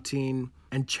confronting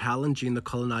and challenging the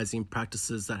colonizing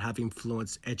practices that have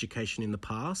influenced education in the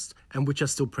past and which are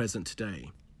still present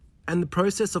today. And the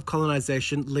process of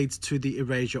colonisation leads to the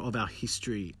erasure of our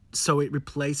history. So it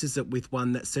replaces it with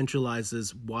one that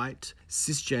centralises white,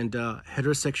 cisgender,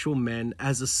 heterosexual men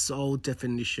as a sole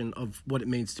definition of what it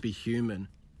means to be human.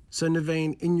 So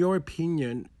Naveen, in your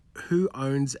opinion, who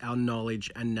owns our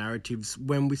knowledge and narratives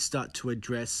when we start to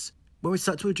address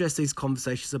these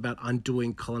conversations about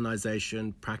undoing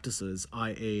colonisation practices,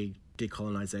 i.e.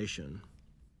 decolonisation?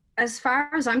 As far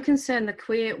as I'm concerned, the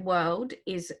queer world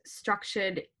is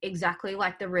structured exactly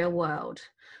like the real world.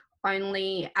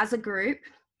 Only as a group,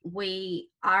 we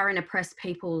are an oppressed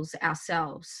peoples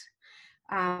ourselves.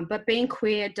 But being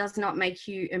queer does not make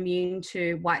you immune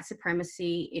to white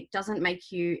supremacy. It doesn't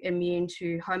make you immune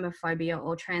to homophobia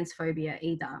or transphobia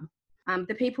either.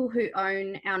 The people who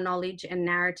own our knowledge and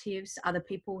narratives are the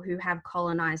people who have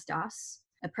colonised us,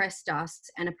 oppressed us,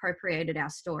 and appropriated our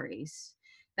stories.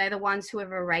 They're the ones who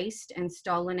have erased and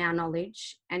stolen our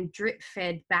knowledge and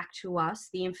drip-fed back to us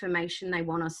the information they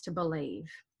want us to believe.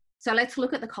 So let's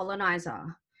look at the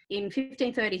coloniser. In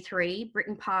 1533,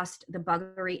 Britain passed the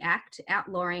Buggery Act,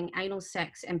 outlawing anal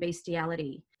sex and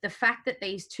bestiality. The fact that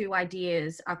these two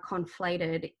ideas are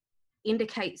conflated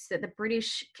indicates that the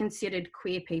British considered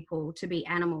queer people to be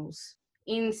animals.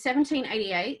 In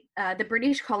 1788, the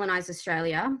British colonised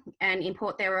Australia and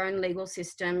import their own legal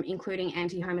system, including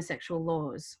anti-homosexual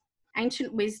laws.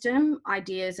 Ancient wisdom,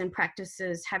 ideas and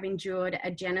practices have endured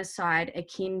a genocide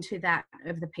akin to that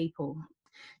of the people.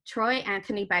 Troy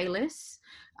Anthony Bayliss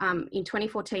in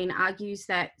 2014 argues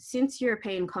that since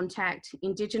European contact,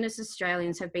 Indigenous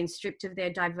Australians have been stripped of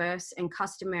their diverse and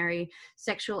customary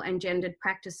sexual and gendered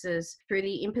practices through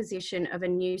the imposition of a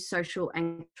new social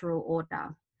and cultural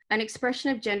order. An expression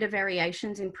of gender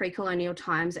variations in pre-colonial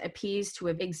times appears to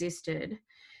have existed,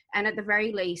 and at the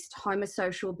very least,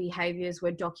 homosocial behaviours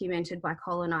were documented by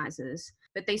colonisers,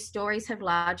 but these stories have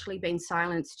largely been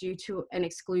silenced due to an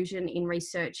exclusion in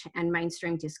research and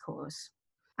mainstream discourse.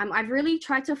 I've really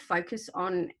tried to focus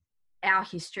on our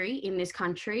history in this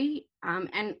country,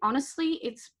 and honestly,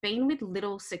 it's been with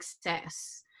little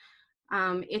success.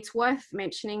 It's worth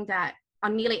mentioning that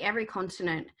on nearly every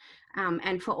continent,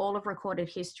 and for all of recorded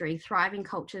history, thriving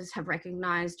cultures have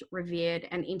recognised, revered,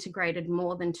 and integrated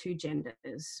more than two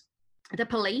genders. The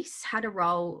police had a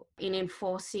role in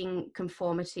enforcing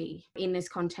conformity in this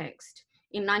context.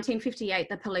 In 1958,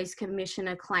 the police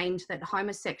commissioner claimed that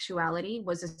homosexuality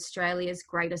was Australia's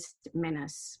greatest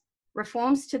menace.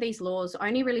 Reforms to these laws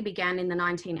only really began in the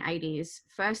 1980s,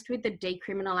 first with the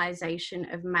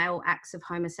decriminalisation of male acts of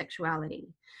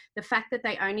homosexuality. The fact that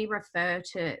they only refer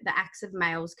to the acts of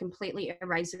males completely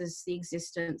erases the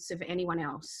existence of anyone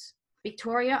else.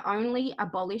 Victoria only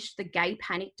abolished the gay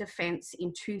panic defence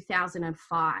in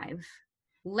 2005.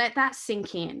 Let that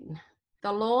sink in.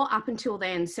 The law up until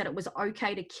then said it was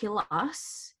okay to kill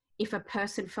us if a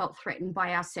person felt threatened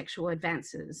by our sexual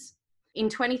advances. In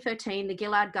 2013, the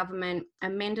Gillard government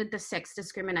amended the Sex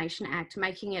Discrimination Act,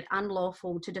 making it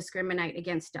unlawful to discriminate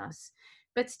against us,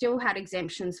 but still had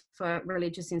exemptions for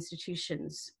religious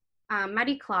institutions.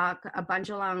 Maddie Clark, a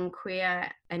Bundjalung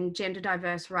queer and gender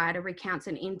diverse writer, recounts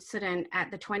an incident at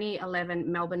the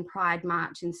 2011 Melbourne Pride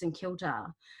March in St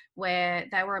Kilda, where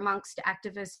they were amongst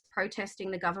activists protesting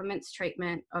the government's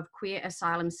treatment of queer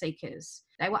asylum seekers.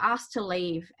 They were asked to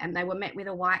leave and they were met with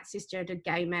a white cisgendered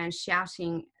gay man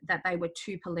shouting that they were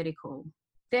too political.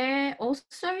 There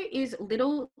also is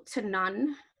little to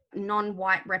none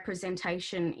non-white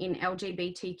representation in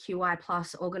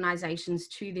LGBTQI+ organisations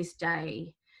to this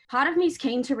day. Part of me is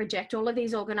keen to reject all of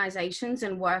these organisations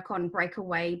and work on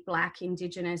breakaway Black,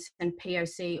 Indigenous and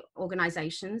POC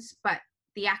organisations, but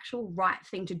the actual right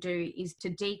thing to do is to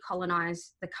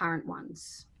decolonise the current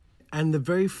ones. And the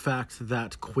very fact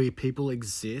that queer people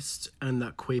exist and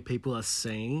that queer people are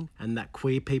seen and that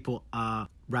queer people are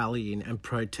rallying and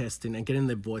protesting and getting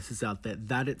their voices out there,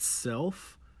 that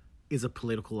itself is a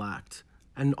political act.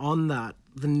 And on that,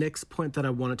 the next point that I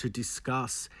wanted to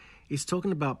discuss is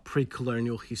talking about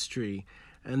pre-colonial history.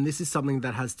 And this is something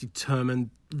that has determined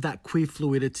that queer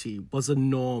fluidity was a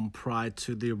norm prior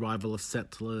to the arrival of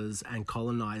settlers and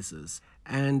colonisers,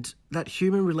 and that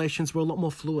human relations were a lot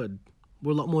more fluid,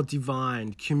 were a lot more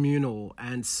divine, communal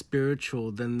and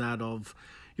spiritual than that of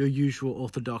your usual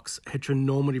orthodox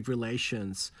heteronormative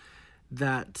relations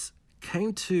that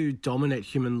came to dominate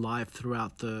human life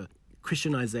throughout the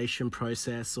Christianization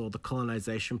process or the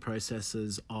colonization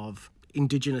processes of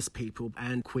Indigenous people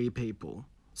and queer people.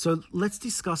 So let's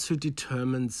discuss who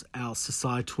determines our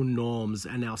societal norms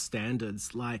and our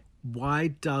standards. Like, why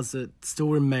does it still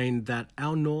remain that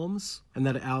our norms and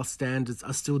that our standards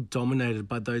are still dominated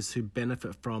by those who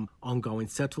benefit from ongoing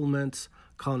settlement,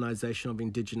 colonisation of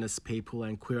Indigenous people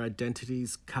and queer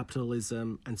identities,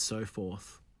 capitalism, and so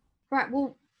forth? Right.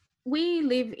 Well, we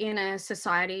live in a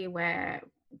society where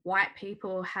white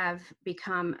people have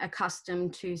become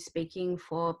accustomed to speaking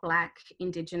for Black,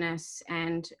 Indigenous,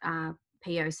 and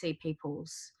POC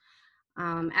peoples.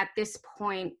 At this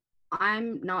point,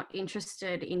 I'm not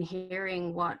interested in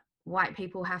hearing what white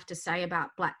people have to say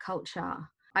about Black culture.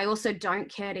 I also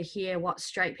don't care to hear what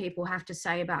straight people have to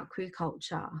say about queer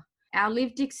culture. Our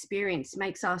lived experience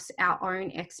makes us our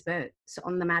own experts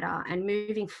on the matter, and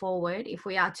moving forward, if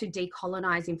we are to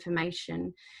decolonise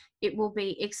information, it will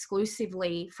be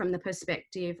exclusively from the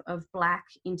perspective of Black,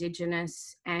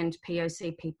 Indigenous, and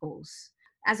POC peoples.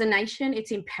 As a nation,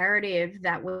 it's imperative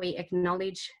that we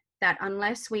acknowledge that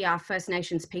unless we are First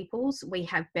Nations peoples, we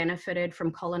have benefited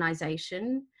from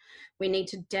colonisation. We need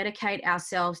to dedicate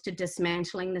ourselves to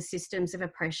dismantling the systems of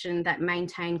oppression that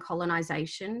maintain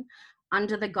colonisation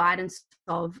under the guidance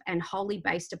of and wholly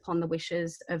based upon the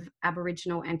wishes of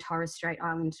Aboriginal and Torres Strait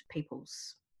Island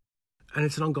peoples. And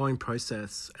it's an ongoing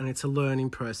process, and it's a learning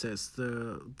process.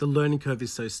 The learning curve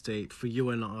is so steep for you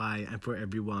and I and for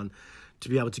everyone to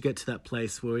be able to get to that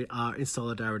place where we are in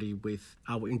solidarity with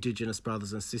our Indigenous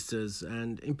brothers and sisters,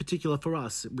 and in particular for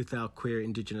us, with our queer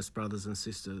Indigenous brothers and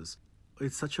sisters.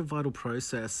 It's such a vital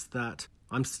process that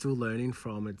I'm still learning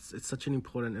from. It's such an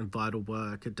important and vital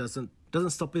work. It doesn't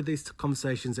stop with these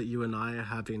conversations that you and I are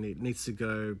having. It needs to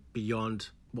go beyond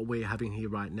what we're having here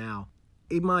right now.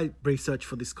 In my research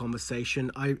for this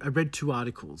conversation, I read 2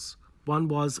 articles. One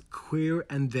was Queer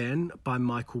and Then by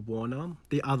Michael Warner.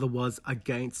 The other was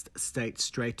Against State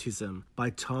Straightism by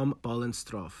Tom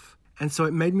Bollenstroff. And so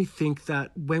it made me think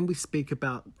that when we speak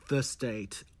about the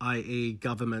state, i.e.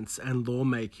 governments and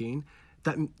lawmaking,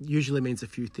 that usually means a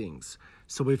few things.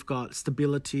 So we've got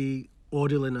stability,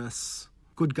 orderliness,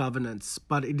 good governance,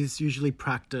 but it is usually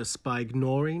practiced by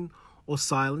ignoring or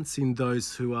silencing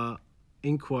those who are,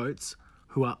 in quotes,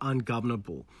 who are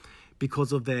ungovernable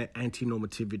because of their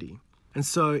anti-normativity. And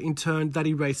so, in turn, that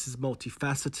erases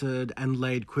multifaceted and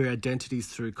laid queer identities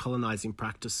through colonising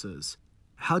practices.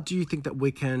 How do you think that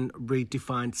we can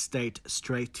redefine state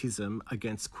straightism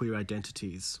against queer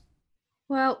identities?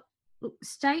 Well,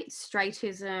 state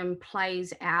straightism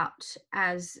plays out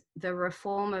as the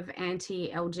reform of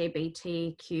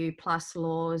anti-LGBTQ plus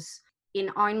laws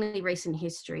in only recent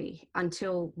history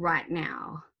until right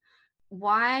now.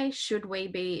 Why should we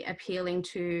be appealing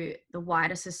to the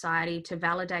wider society to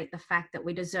validate the fact that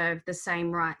we deserve the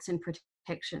same rights and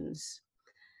protections?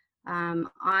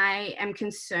 I am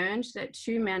concerned that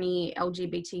too many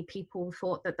LGBT people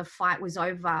thought that the fight was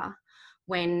over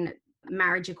when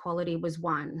marriage equality was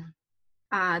won.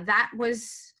 That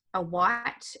was a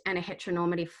white and a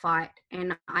heteronormative fight,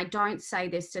 and I don't say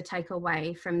this to take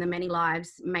away from the many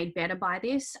lives made better by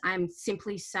this. I'm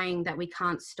simply saying that we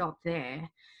can't stop there.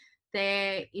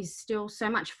 There is still so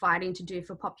much fighting to do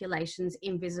for populations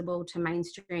invisible to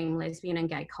mainstream lesbian and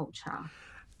gay culture.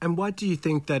 And why do you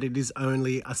think that it is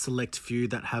only a select few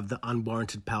that have the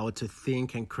unwarranted power to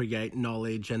think and create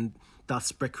knowledge and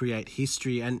thus recreate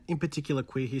history, and in particular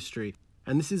queer history?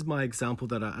 And this is my example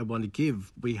that I want to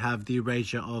give. We have the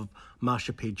erasure of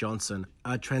Marsha P. Johnson,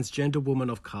 a transgender woman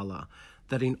of colour,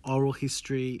 that in oral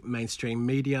history, mainstream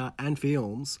media and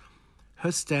films,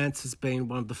 her stance has been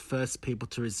one of the first people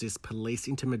to resist police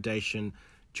intimidation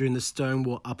during the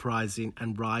Stonewall Uprising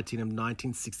and rioting of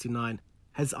 1969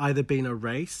 has either been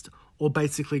erased or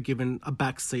basically given a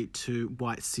backseat to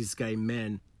white cis gay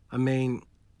men. I mean,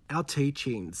 our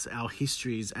teachings, our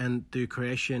histories, and the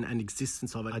creation and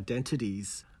existence of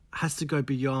identities has to go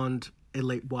beyond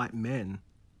elite white men.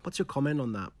 What's your comment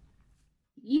on that?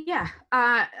 Yeah,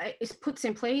 it's put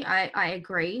simply, I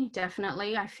agree,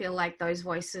 definitely. I feel like those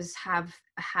voices have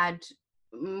had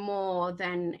more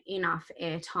than enough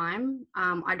airtime.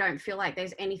 I don't feel like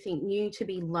there's anything new to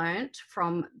be learnt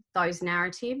from those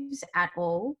narratives at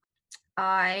all.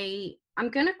 I'm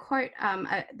going to quote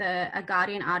a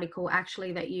Guardian article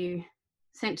actually that you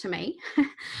sent to me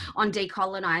on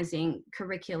decolonising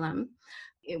curriculum.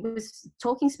 It was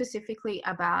talking specifically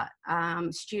about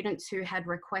students who had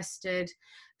requested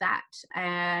that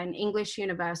an English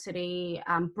university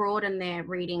broaden their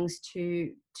readings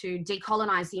to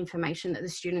decolonise the information that the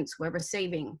students were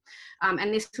receiving.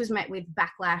 And this was met with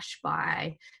backlash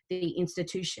by the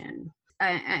institution.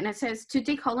 And it says, to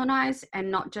decolonise and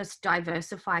not just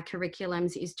diversify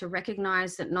curriculums is to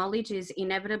recognise that knowledge is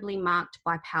inevitably marked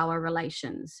by power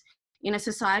relations. In a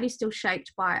society still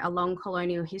shaped by a long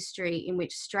colonial history in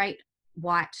which straight,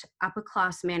 white,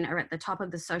 upper-class men are at the top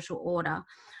of the social order,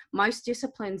 most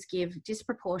disciplines give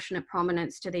disproportionate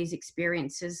prominence to these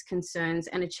experiences, concerns,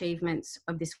 and achievements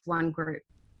of this one group.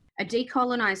 A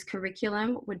decolonised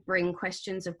curriculum would bring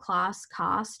questions of class,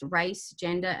 caste, race,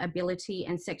 gender, ability,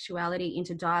 and sexuality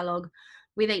into dialogue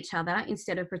with each other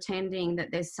instead of pretending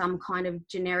that there's some kind of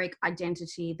generic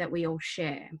identity that we all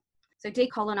share. So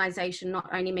decolonisation not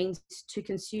only means to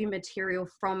consume material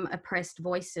from oppressed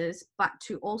voices, but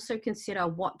to also consider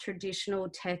what traditional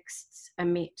texts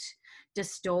omit,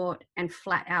 distort, and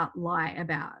flat out lie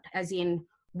about, as in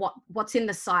what's in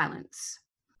the silence.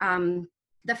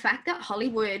 The fact that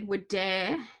Hollywood would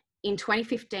dare in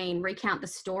 2015 recount the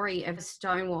story of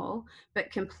Stonewall,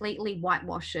 but completely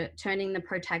whitewash it, turning the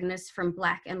protagonists from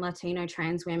Black and Latino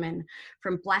trans women,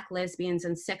 from Black lesbians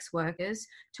and sex workers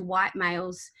to white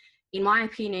males, in my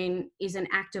opinion, is an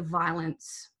act of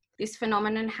violence. This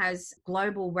phenomenon has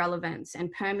global relevance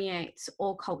and permeates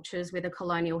all cultures with a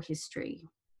colonial history.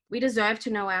 We deserve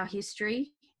to know our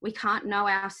history. We can't know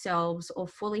ourselves or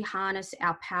fully harness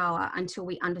our power until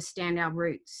we understand our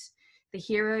roots. The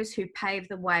heroes who paved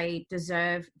the way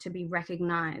deserve to be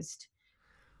recognised.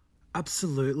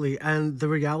 Absolutely. And the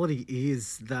reality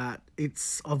is that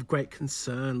it's of great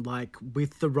concern, like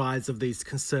with the rise of these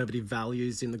conservative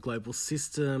values in the global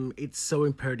system, it's so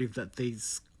imperative that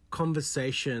these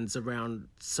conversations around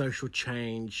social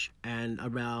change and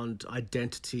around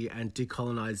identity and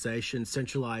decolonisation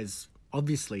centralise,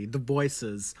 obviously, the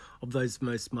voices of those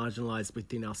most marginalised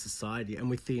within our society and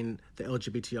within the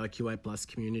LGBTIQA+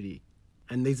 community.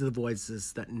 And these are the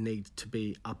voices that need to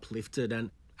be uplifted.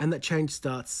 And that change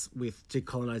starts with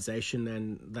decolonisation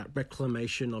and that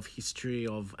reclamation of history,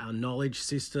 of our knowledge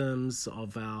systems,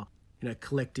 of our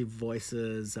collective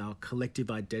voices, our collective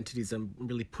identities, and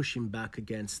really pushing back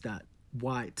against that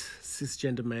white,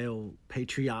 cisgender male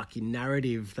patriarchy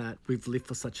narrative that we've lived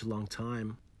for such a long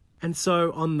time. And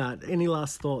so on that, any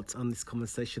last thoughts on this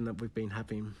conversation that we've been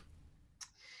having?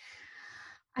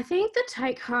 I think the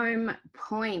take-home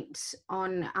point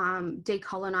on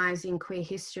decolonising queer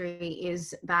history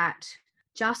is that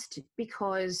just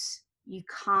because you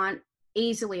can't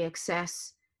easily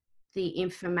access the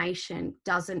information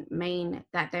doesn't mean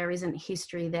that there isn't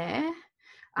history there.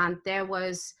 There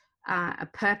was a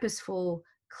purposeful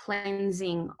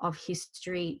cleansing of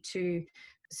history to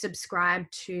subscribe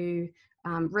to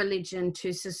religion,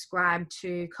 to subscribe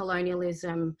to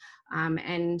colonialism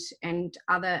and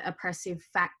other oppressive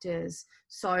factors.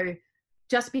 So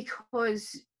just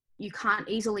because you can't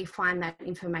easily find that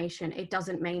information, it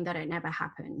doesn't mean that it never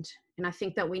happened. And I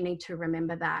think that we need to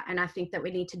remember that. And I think that we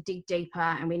need to dig deeper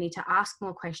and we need to ask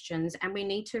more questions and we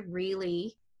need to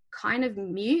really kind of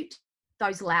mute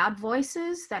those loud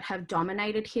voices that have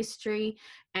dominated history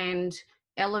and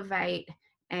elevate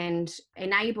and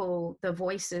enable the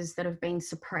voices that have been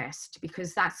suppressed,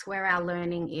 because that's where our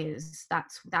learning is.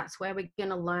 That's where we're going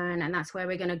to learn, and that's where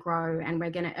we're going to grow, and we're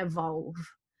going to evolve.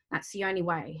 That's the only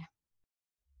way.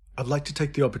 I'd like to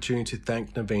take the opportunity to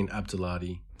thank Naveen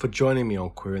Abdulati for joining me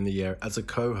on Queer in the Air as a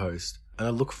co-host, and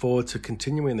I look forward to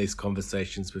continuing these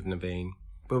conversations with Naveen,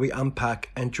 where we unpack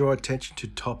and draw attention to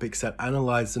topics that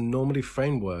analyse the normative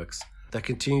frameworks that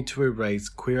continue to erase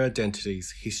queer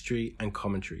identities, history, and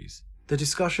commentaries. The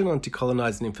discussion on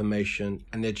decolonising information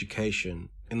and education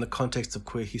in the context of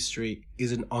queer history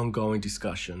is an ongoing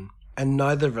discussion, and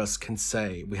neither of us can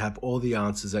say we have all the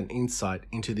answers and insight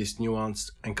into this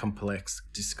nuanced and complex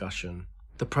discussion.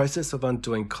 The process of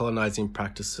undoing colonising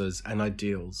practices and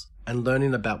ideals and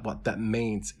learning about what that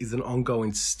means is an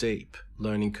ongoing steep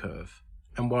learning curve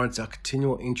and warrants our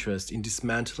continual interest in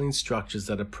dismantling structures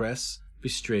that oppress,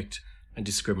 restrict, and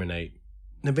discriminate.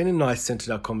 Naveen and I centered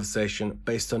our conversation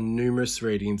based on numerous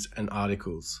readings and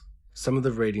articles. Some of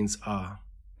the readings are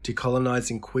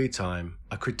Decolonising Queer Time,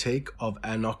 a critique of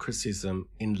anachronism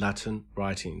in Latin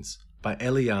writings by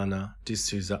Eliana de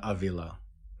Souza Avila.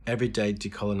 Everyday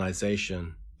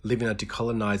Decolonisation, Living a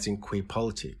Decolonising Queer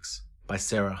Politics by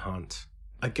Sarah Hunt.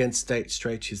 Against State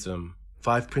Straightism,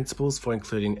 5 Principles for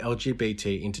Including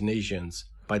LGBT Indonesians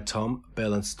by Tom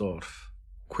Behlensdorf.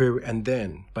 Queer and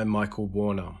Then by Michael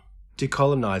Warner.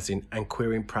 Decolonising and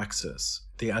Queer in Praxis,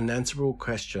 The Unanswerable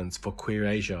Questions for Queer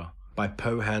Asia by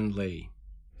Po-Han Lee.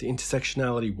 The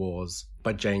Intersectionality Wars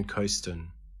by Jane Coaston.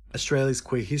 Australia's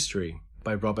Queer History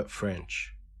by Robert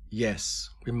French. Yes,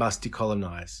 we must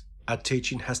decolonise. Our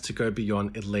teaching has to go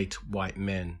beyond elite white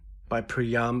men by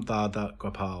Priyam Vardha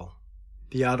Gopal.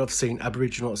 The Art of Seeing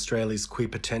Aboriginal Australia's Queer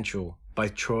Potential by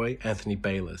Troy Anthony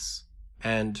Bayliss.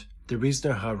 And There Is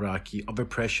No Hierarchy of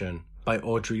Oppression by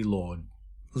Audre Lorde.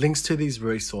 Links to these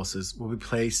resources will be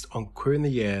placed on Queer in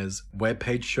the Air's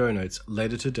webpage show notes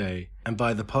later today and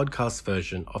via the podcast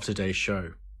version of today's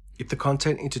show. If the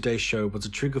content in today's show was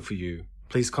a trigger for you,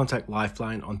 please contact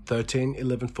Lifeline on 13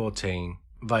 11 14,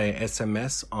 via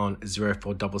SMS on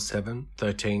 0477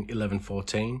 13 11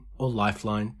 14 or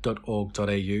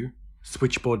lifeline.org.au,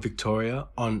 Switchboard Victoria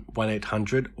on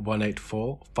 1800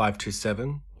 184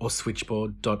 527 or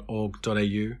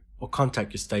switchboard.org.au, or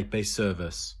contact your state-based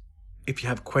service. If you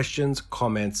have questions,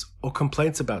 comments, or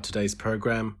complaints about today's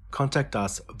program, contact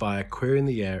us via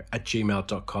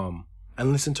queerintheair@gmail.com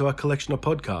and listen to our collection of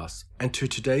podcasts and to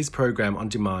today's program on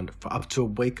demand for up to a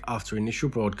week after initial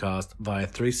broadcast via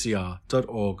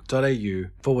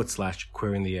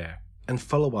 3cr.org.au/queerintheair, and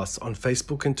follow us on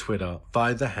Facebook and Twitter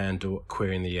via the handle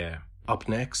queerintheair. Up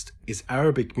next is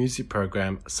Arabic music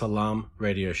program Salam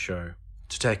Radio Show.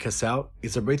 To take us out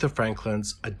is Aretha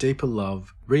Franklin's A Deeper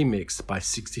Love, remixed by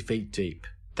 60 Feet Deep.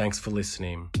 Thanks for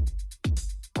listening.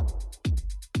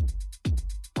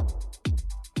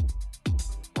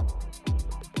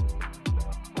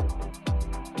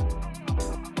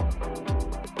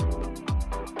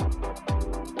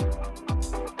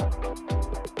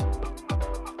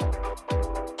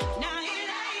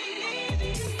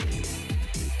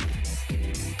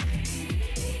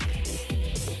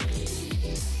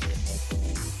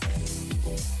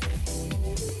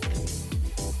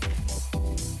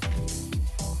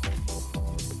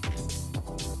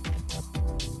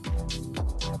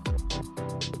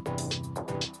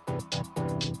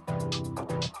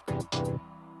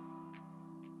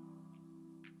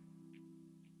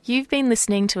 You've been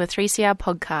listening to a 3CR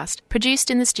podcast produced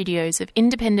in the studios of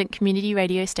independent community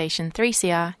radio station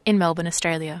 3CR in Melbourne,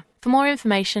 Australia. For more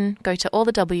information, go to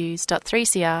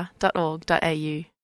allthews.3cr.org.au.